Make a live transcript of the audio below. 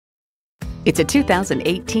It's a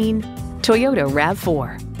 2018 Toyota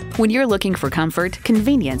RAV4. When you're looking for comfort,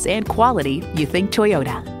 convenience, and quality, you think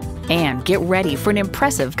Toyota. And get ready for an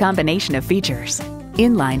impressive combination of features.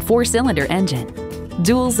 Inline 4-cylinder engine,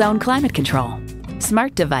 dual zone climate control,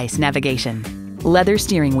 smart device navigation, leather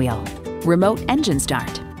steering wheel, remote engine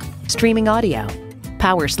start, streaming audio,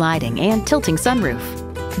 power sliding and tilting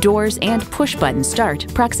sunroof, doors and push-button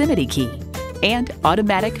start proximity key, and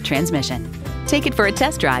automatic transmission. Take it for a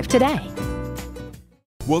test drive today.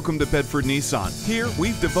 Welcome to Bedford Nissan. Here,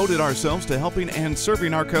 we've devoted ourselves to helping and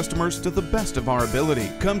serving our customers to the best of our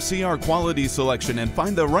ability. Come see our quality selection and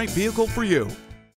find the right vehicle for you.